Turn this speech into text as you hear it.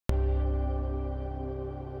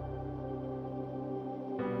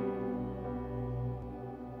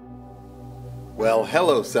Well,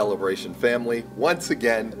 hello, Celebration family. Once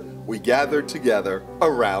again, we gather together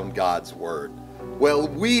around God's Word. Well,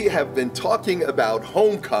 we have been talking about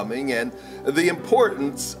homecoming and the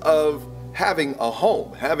importance of having a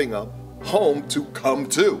home to come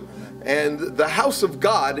to. And the house of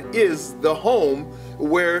God is the home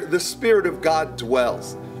where the Spirit of God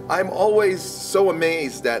dwells. I'm always so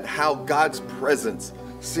amazed at how God's presence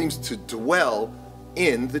seems to dwell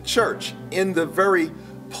in the church, in the very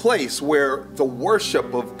place where the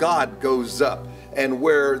worship of God goes up and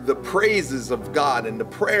where the praises of God and the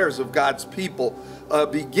prayers of God's people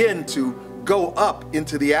begin to go up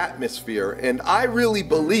into the atmosphere. And I really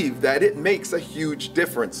believe that it makes a huge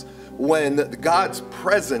difference when God's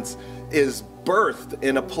presence is birthed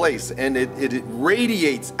in a place and it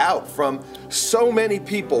radiates out from so many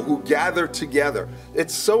people who gather together.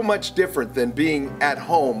 It's so much different than being at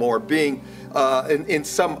home or being in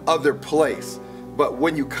some other place. But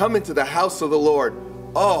when you come into the house of the Lord,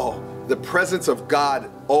 oh, the presence of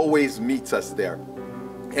God always meets us there.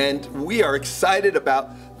 And we are excited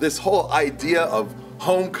about this whole idea of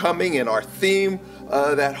homecoming and our theme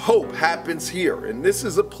that hope happens here. And this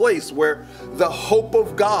is a place where the hope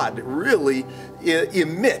of God really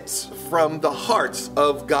emits from the hearts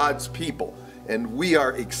of God's people. And we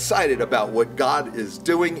are excited about what God is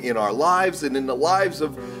doing in our lives and in the lives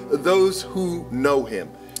of those who know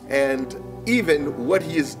Him. And even what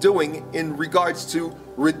He is doing in regards to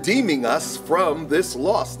redeeming us from this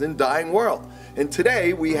lost and dying world. And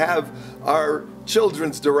today we have our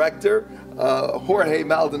children's director, Jorge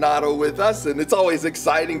Maldonado, with us, and it's always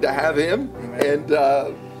exciting to have him. Amen.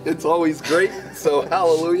 And it's always great, so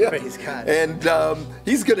hallelujah. Praise God. And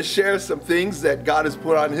he's going to share some things that God has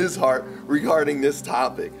put on his heart regarding this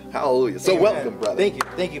topic. Hallelujah. So Amen. Welcome, brother.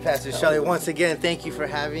 Thank you, Pastor Shelley. Once again, thank you for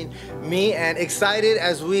having me, and excited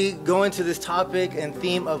as we go into this topic and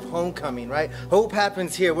theme of homecoming, right? Hope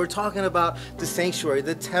happens here. We're talking about the sanctuary,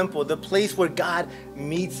 the temple, the place where God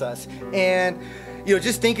meets us. And you know,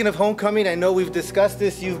 just thinking of homecoming, I know we've discussed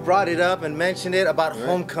this, you've brought it up and mentioned it about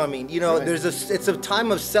homecoming. You know, it's a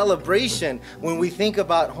time of celebration when we think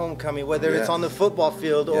about homecoming, whether it's on the football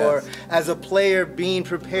field or as a player being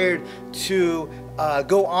prepared to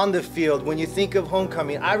go on the field. When you think of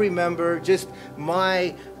homecoming, I remember just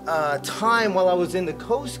my time while I was in the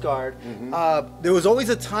Coast Guard. There was always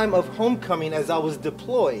a time of homecoming as I was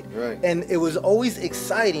deployed, and it was always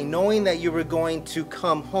exciting knowing that you were going to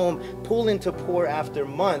come home, pull into port after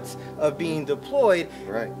months of being deployed,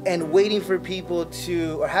 and waiting for people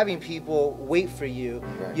or having people wait for you,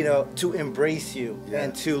 you know, to embrace you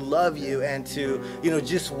and to love you and to, you know,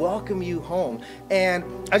 just welcome you home. And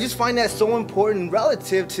I just find that so important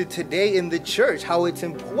relative to today in the church, how it's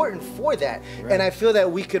important for that. And I feel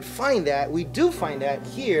that we do find that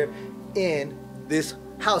here in this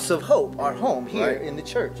house of hope, our home here in the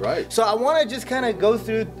church. So I want to just kind of go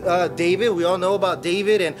through David. We all know about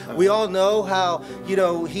David, and we all know how, you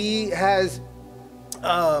know, he has,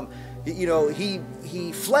 you know,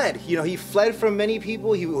 he fled. You know, he fled from many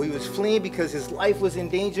people. He was fleeing because his life was in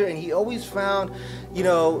danger, and he always found, you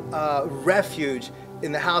know, refuge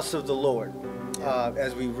in the house of the Lord.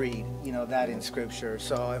 As we read, you know, that in Scripture.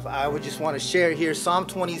 So if I would just want to share here, Psalm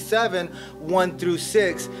 27, 1 through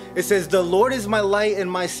 6, it says, "The Lord is my light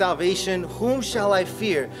and my salvation. Whom shall I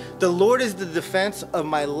fear? The Lord is the defense of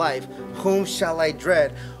my life. Whom shall I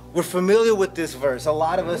dread?" We're familiar with this verse. A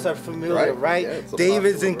lot of us are familiar, right? Yeah,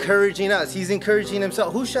 David's encouraging us. He's encouraging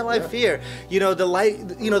himself. Who shall I fear? You know, the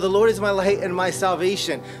Lord is my light and my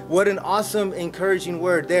salvation. What an awesome, encouraging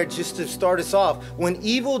word there just to start us off. When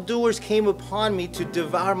evildoers came upon me to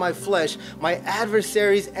devour my flesh, my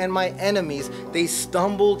adversaries and my enemies, they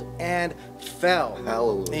stumbled and fell.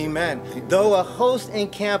 Hallelujah. Amen. Though a host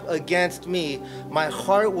encamp against me, my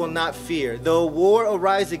heart will not fear. Though war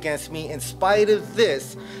arise against me, in spite of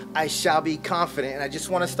this, I shall be confident. And I just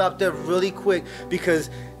want to stop there really quick because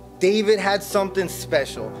David had something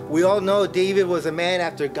special. We all know David was a man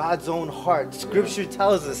after God's own heart. Scripture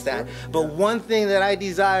tells us that. But one thing that I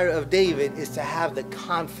desire of David is to have the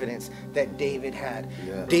confidence that David had.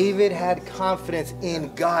 David had confidence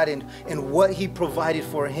in God and what He provided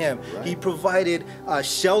for him. He provided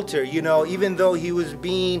shelter, you know, even though he was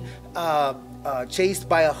being chased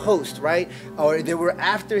by a host, right? Or they were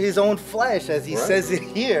after his own flesh, as he says it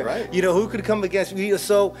here. You know, who could come against me?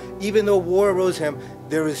 So even though war arose him,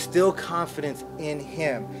 there is still confidence in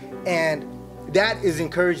him. And that is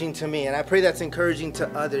encouraging to me. And I pray that's encouraging to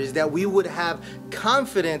others, that we would have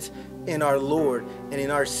confidence in our Lord and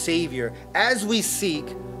in our Savior as we seek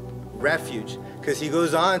refuge. Because he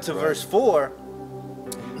goes on to verse 4,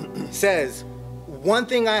 says, one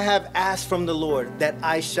thing I have asked from the Lord, that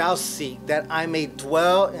I shall seek, that I may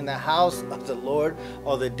dwell in the house of the Lord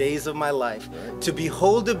all the days of my life, to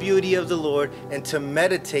behold the beauty of the Lord and to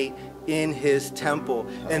meditate in his temple.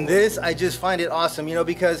 And this, I just find it awesome, you know,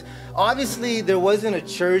 because obviously there wasn't a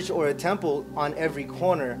church or a temple on every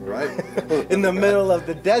corner, right, in the middle of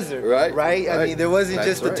the desert, right? I mean, there wasn't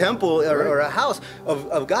just a temple or a house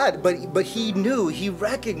of God, but he knew, he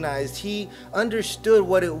recognized, he understood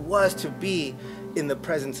what it was to be in the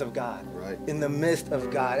presence of God, in the midst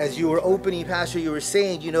of God. As you were opening, Pastor, you were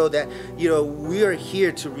saying, you know, that, you know, we are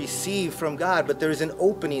here to receive from God, but there's an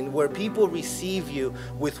opening where people receive you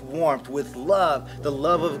with warmth, with love, the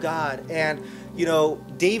love of God. And, you know,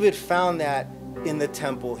 David found that in the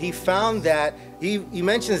temple. He found that, he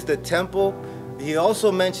mentions the temple. He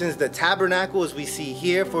also mentions the tabernacle, as we see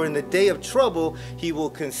here, for in the day of trouble, he will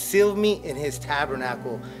conceal me in his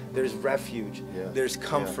tabernacle. There's refuge, there's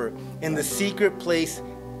comfort in the secret place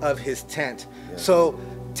of his tent. So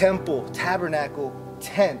temple, tabernacle,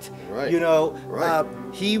 tent, you know,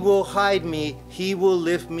 he will hide me, he will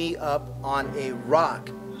lift me up on a rock.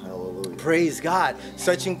 Praise God.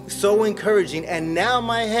 So encouraging. And now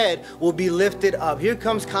my head will be lifted up. Here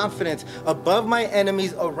comes confidence above my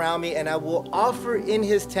enemies around me, and I will offer in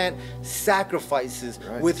his tent sacrifices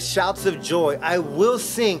with shouts of joy. I will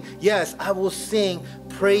sing. Yes, I will sing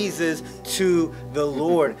praises to the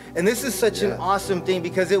Lord. And this is such an awesome thing,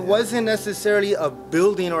 because it wasn't necessarily a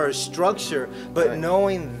building or a structure, but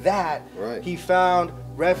knowing that he found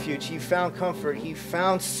refuge, he found comfort, he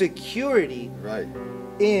found security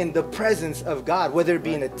in the presence of God, whether it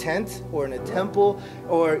be in a tent or in a temple,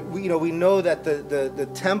 or we know that the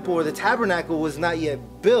temple or the tabernacle was not yet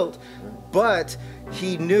built, but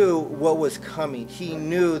he knew what was coming. He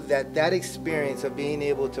knew that experience of being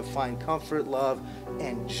able to find comfort, love,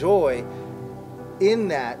 and joy in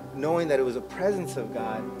that, knowing that it was a presence of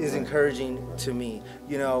God, is encouraging to me,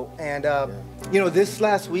 you know. And you know, this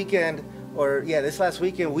last weekend,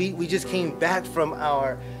 we just came back from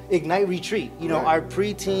our Ignite retreat, you know, our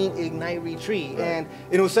preteen Ignite retreat, and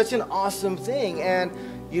it was such an awesome thing. And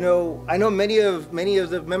you know, I know many of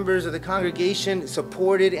the members of the congregation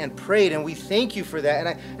supported and prayed, and we thank you for that.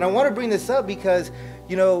 And I want to bring this up because,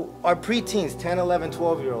 you know, our preteens, 10, 11,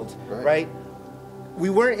 12-year-olds, right? We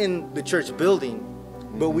weren't in the church building,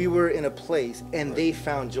 but we were in a place, and they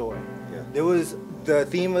found joy. There was the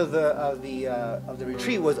theme of the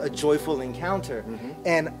retreat was a joyful encounter,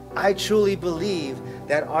 and I truly believe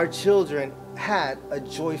that our children had a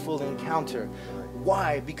joyful encounter.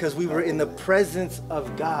 Why? Because we were in the presence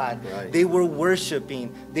of God. They were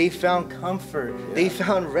worshiping. They found comfort. They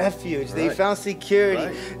found refuge. They found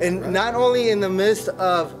security. And not only in the midst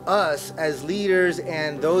of us as leaders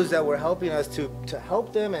and those that were helping us to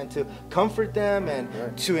help them and to comfort them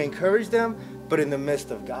and to encourage them, but in the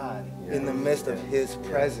midst of God, in the midst of his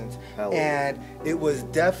presence. And it was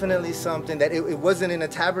definitely something that it wasn't in a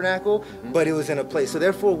tabernacle, but it was in a place. So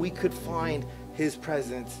therefore we could find his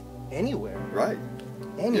presence anywhere.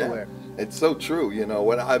 Anywhere. It's so true, you know,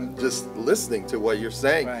 when I'm just listening to what you're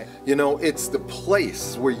saying, you know, it's the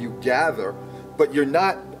place where you gather, but you're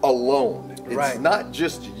not alone. It's not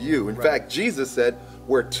just you. In fact, Jesus said,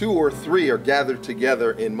 where 2 or 3 are gathered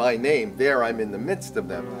together in my name, there I'm in the midst of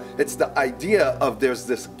them. It's the idea of there's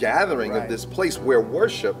this gathering of this place where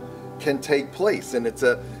worship can take place, and it's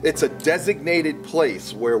a designated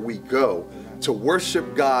place where we go to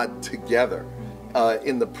worship God together.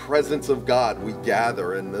 In the presence of God we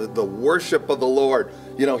gather, and the worship of the Lord,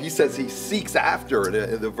 you know, he says he seeks after,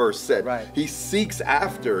 the verse said, he seeks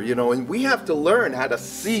after, you know, and we have to learn how to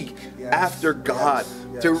seek after God,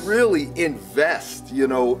 to really invest, you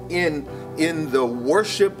know, in the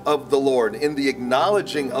worship of the Lord, in the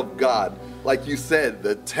acknowledging of God. Like you said,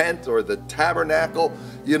 the tent or the tabernacle,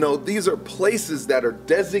 you know, these are places that are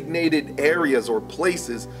designated areas or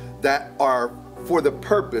places that are for the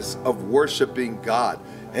purpose of worshiping God.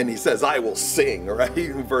 And he says, I will sing, right?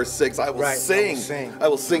 In verse 6, I will sing. I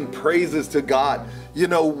will sing praises to God. You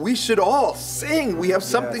know, we should all sing. We have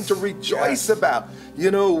something to rejoice about. You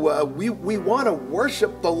know, we want to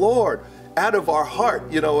worship the Lord out of our heart,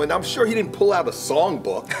 you know, and I'm sure he didn't pull out a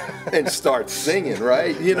songbook and start singing,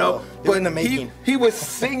 right? You know, but he was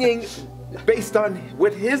singing based on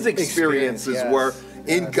what his experiences were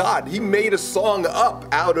in God. He made a song up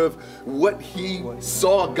out of what he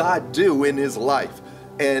saw God do in his life.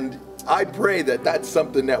 And I pray that that's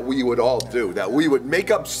something that we would all do, that we would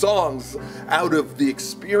make up songs out of the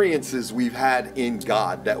experiences we've had in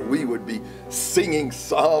God, that we would be singing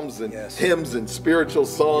psalms and hymns and spiritual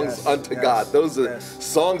songs unto God. Those are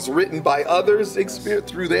songs written by others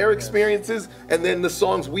through their experiences, and then the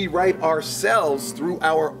songs we write ourselves through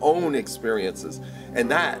our own experiences.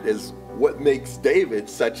 And that is what makes David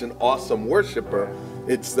such an awesome worshiper.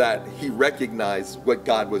 It's that he recognized what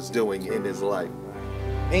God was doing in his life.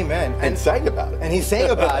 Amen. And sang about it. And he sang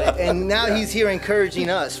about it. And now he's here encouraging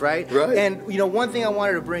us, right? Right. And, you know, one thing I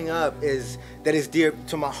wanted to bring up is that is dear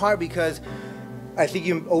to my heart, because I think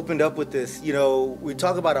you opened up with this. You know, we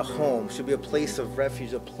talk about a home should be a place of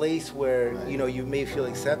refuge, a place where, you know, you may feel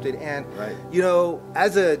accepted. And, you know,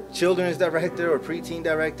 as a children's director or preteen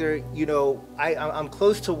director, you know, I'm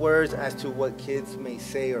close to words as to what kids may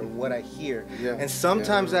say or what I hear. And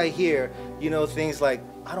sometimes I hear, you know, things like,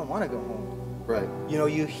 I don't want to go home. Right. You know,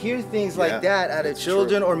 you hear things like that out of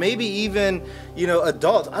children, or maybe even, you know,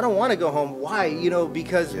 adults. I don't want to go home. Why? You know,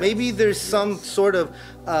 because maybe there's some sort of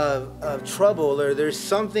trouble, or there's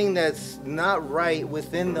something that's not right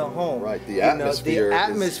within the home. Right. The atmosphere,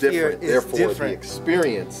 is different. Therefore, the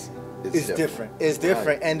experience is different. It's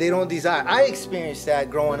different, and they don't desire. I experienced that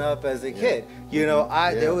growing up as a kid. You know,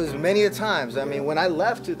 there was many a times. I mean, when I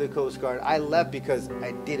left to the Coast Guard, I left because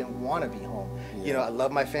I didn't want to be home. You know, I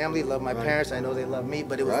love my family, love my parents. I know they love me,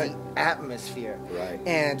 but it was the atmosphere.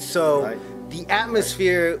 And so the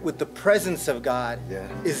atmosphere with the presence of God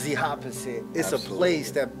is the opposite. It's a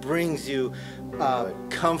place that brings you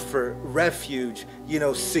comfort, refuge, you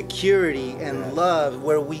know, security and love,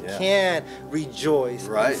 where we can rejoice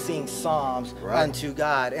and sing psalms unto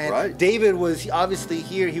God. And David was obviously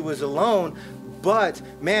here. He was alone. But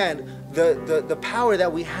man, the power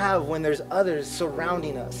that we have when there's others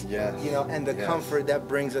surrounding us, you know, and the comfort that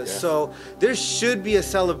brings us. So there should be a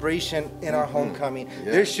celebration in our homecoming.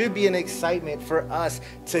 There should be an excitement for us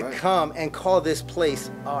to come and call this place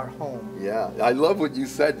our home. Yeah, I love what you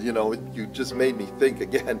said. You know, you just made me think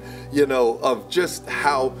again, you know, of just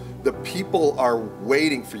how the people are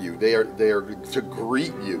waiting for you. They are to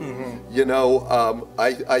greet you. You know,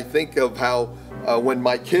 I think of how when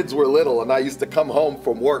my kids were little, and I used to come home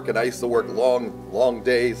from work, and I used to work long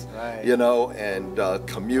days, you know, and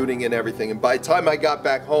commuting and everything. And by the time I got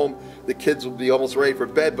back home, the kids would be almost ready for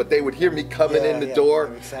bed, but they would hear me coming in the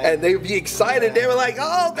door, and they would be excited. They were like,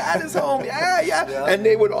 "Oh, Dad is home!" And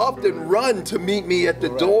they would often run to meet me at the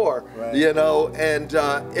door, you know, and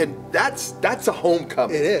that's a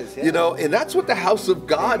homecoming. It is, you know, and that's what the house of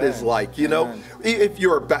God is like. You know, if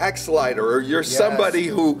you're a backslider, or you're somebody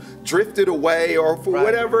who drifted away, or for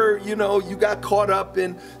whatever, you know, you got caught up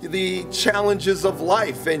in the challenges of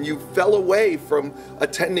life, and you fell away from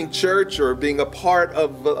attending church or being a part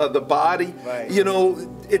of the body, you know,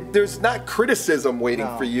 there's not criticism waiting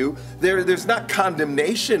for you. There's not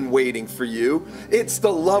condemnation waiting for you. It's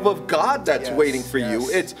the love of God that's waiting for you.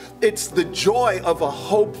 It's the joy of a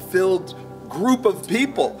hope-filled group of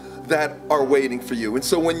people that are waiting for you. And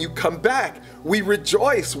so when you come back, we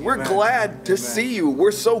rejoice. We're glad to see you.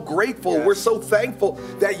 We're so grateful. We're so thankful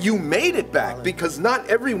that you made it back, because not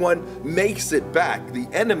everyone makes it back. The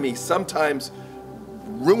enemy sometimes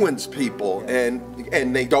ruins people,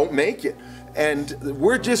 and they don't make it. And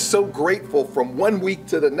we're just so grateful from one week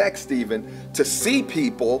to the next even to see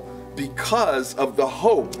people, because of the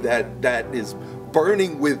hope that is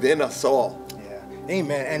burning within us all.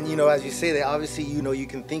 Amen. And you know, as you say that, obviously, you know, you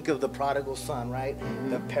can think of the prodigal son, right?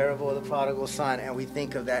 The parable of the prodigal son, and we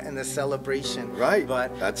think of that in the celebration.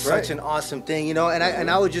 But that's such an awesome thing, you know. And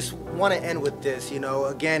I would just want to end with this, you know,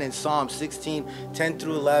 again in Psalm 16, 10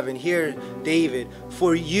 through 11. Here, David,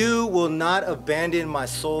 "For you will not abandon my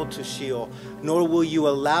soul to Sheol, nor will you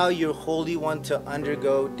allow your Holy One to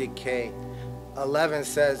undergo decay." 11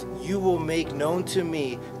 says, "You will make known to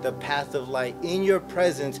me the path of life. In your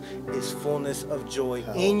presence is fullness of joy.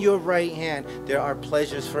 In your right hand there are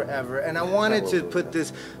pleasures forever." And I wanted to put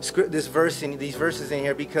these verses in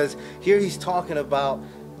here, because here he's talking about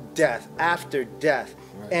death, after death.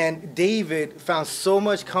 And David found so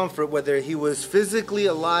much comfort, whether he was physically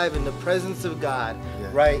alive in the presence of God,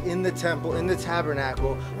 right, in the temple, in the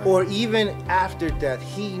tabernacle, or even after death.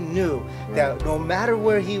 He knew that no matter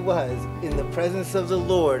where he was, in the presence of the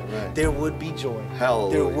Lord, there would be joy.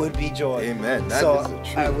 Hallelujah. There would be joy. Amen. That so is the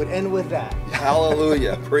truth. I would end with that.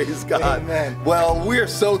 Hallelujah. Praise God. Amen. Well, we're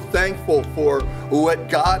so thankful for what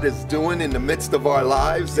God is doing in the midst of our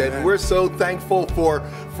lives, and we're so thankful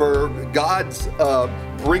for God's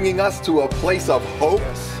bringing us to a place of hope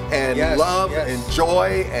and love and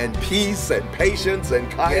joy and peace and patience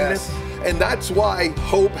and kindness. And that's why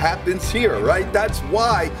hope happens here, right? That's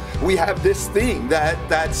why we have this theme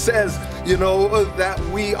that says, you know, that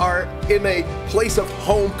we are in a place of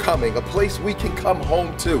homecoming, a place we can come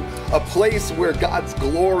home to, a place where God's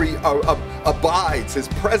glory abides, His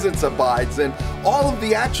presence abides, and all of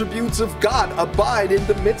the attributes of God abide in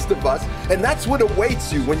the midst of us. And that's what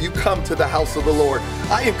awaits you when you come to the house of the Lord.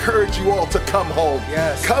 I encourage you all to come home.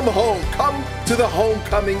 Yes. Come home. Come to the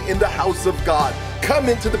homecoming in the house of God. Come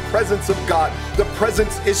into the presence of God. The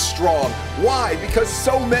presence is strong. Why? Because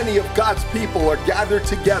so many of God's people are gathered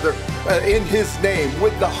together in His name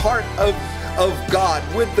with the heart of God,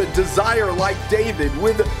 with the desire like David,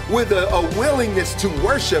 with a willingness to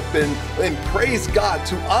worship and praise God,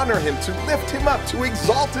 to honor Him, to lift Him up, to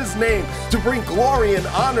exalt His name, to bring glory and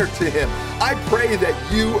honor to Him. I pray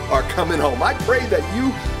that you are coming home. I pray that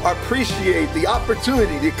you appreciate the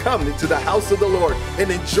opportunity to come into the house of the Lord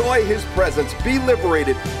and enjoy His presence, be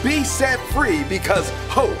liberated, be set free, because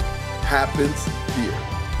hope happens here.